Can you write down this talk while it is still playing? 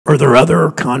Are there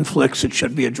other conflicts that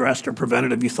should be addressed or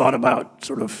prevented? Have you thought about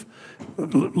sort of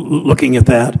looking at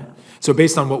that? So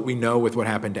based on what we know with what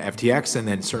happened to FTX, and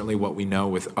then certainly what we know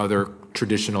with other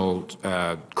traditional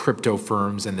crypto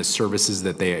firms and the services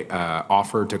that they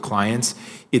offer to clients,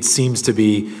 it seems to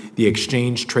be the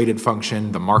exchange-traded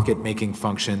function, the market-making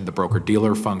function, the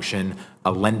broker-dealer function,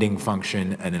 a lending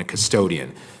function, and then a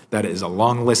custodian. That is a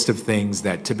long list of things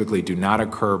that typically do not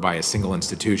occur by a single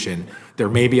institution. There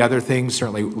may be other things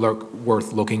certainly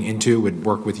worth looking into, would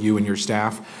work with you and your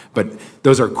staff, but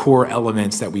those are core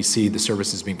elements that we see the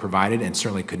services being provided and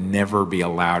certainly could never be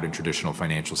allowed in traditional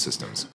financial systems.